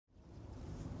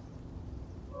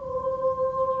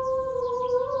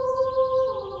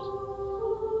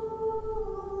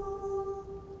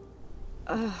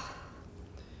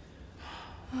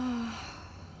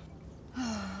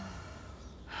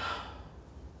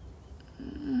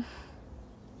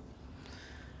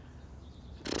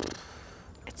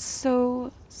It's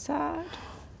so sad.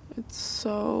 It's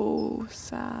so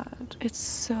sad. It's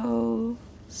so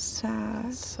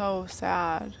sad. So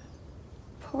sad.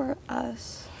 Poor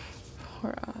us.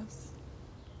 Poor us.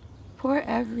 Poor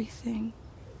everything.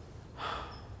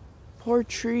 Poor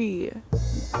tree.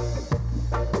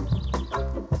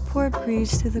 Poor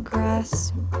breeze through the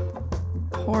grass.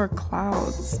 Poor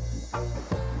clouds.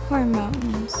 Poor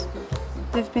mountains.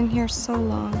 They've been here so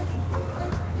long.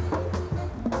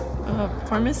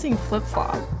 Poor missing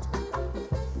flip-flop.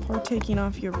 Poor taking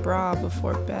off your bra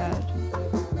before bed.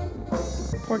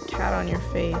 Poor cat on your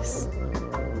face.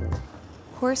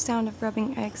 Poor sound of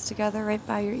rubbing eggs together right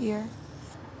by your ear.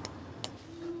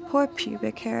 Poor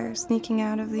pubic hair sneaking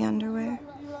out of the underwear.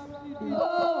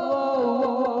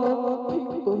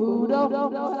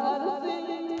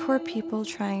 Poor people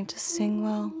trying to sing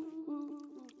well.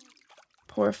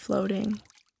 Poor floating.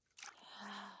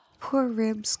 Poor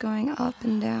ribs going up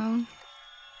and down.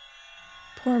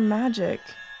 Poor magic.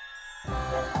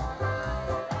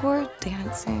 Poor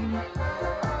dancing.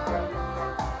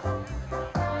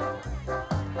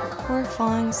 Poor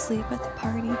falling asleep at the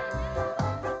party.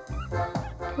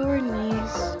 Poor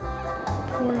knees.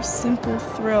 Poor simple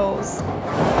thrills.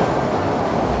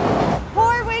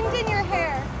 Poor wind in your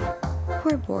hair.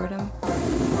 Poor boredom.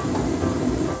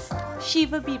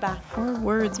 Shiva Biba. Poor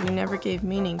words we never gave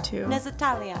meaning to.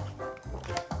 Nezatalia.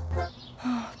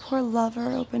 Poor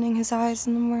lover opening his eyes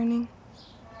in the morning.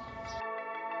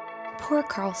 Poor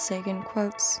Carl Sagan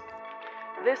quotes.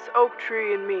 This oak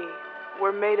tree and me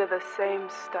were made of the same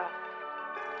stuff.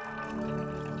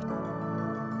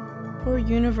 Poor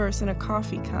universe in a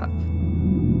coffee cup.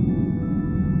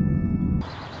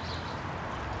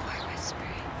 Poor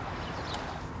whispering.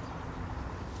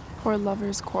 Poor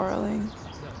lovers quarreling.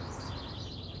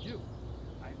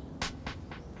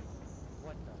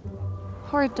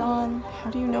 Poor Dawn. How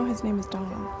do you know his name is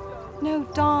Dawn? No,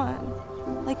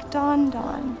 Dawn. Like dawn.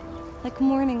 Like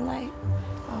morning light.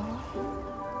 Oh.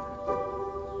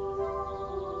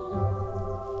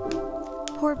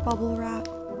 Poor bubble wrap.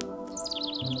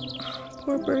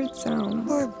 Poor bird sounds.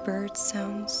 Poor bird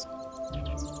sounds.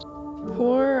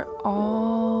 Poor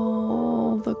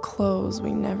all the clothes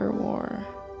we never wore.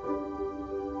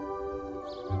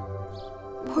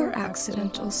 Poor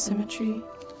accidental symmetry.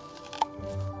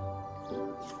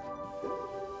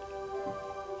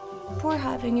 Poor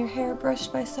having your hair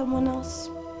brushed by someone else.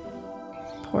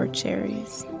 Poor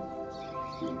cherries.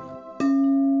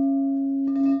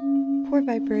 Poor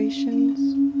vibrations.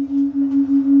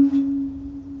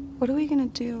 What are we gonna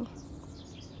do?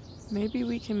 Maybe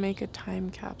we can make a time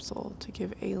capsule to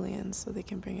give aliens so they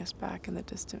can bring us back in the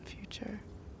distant future.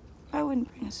 I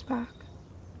wouldn't bring us back.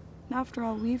 Not after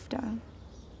all we've done.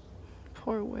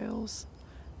 Poor whales.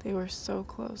 They were so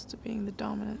close to being the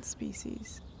dominant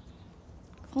species.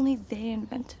 If only they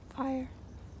invented fire.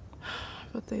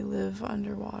 But they live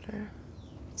underwater.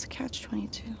 It's a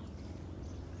catch-22.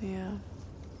 Yeah.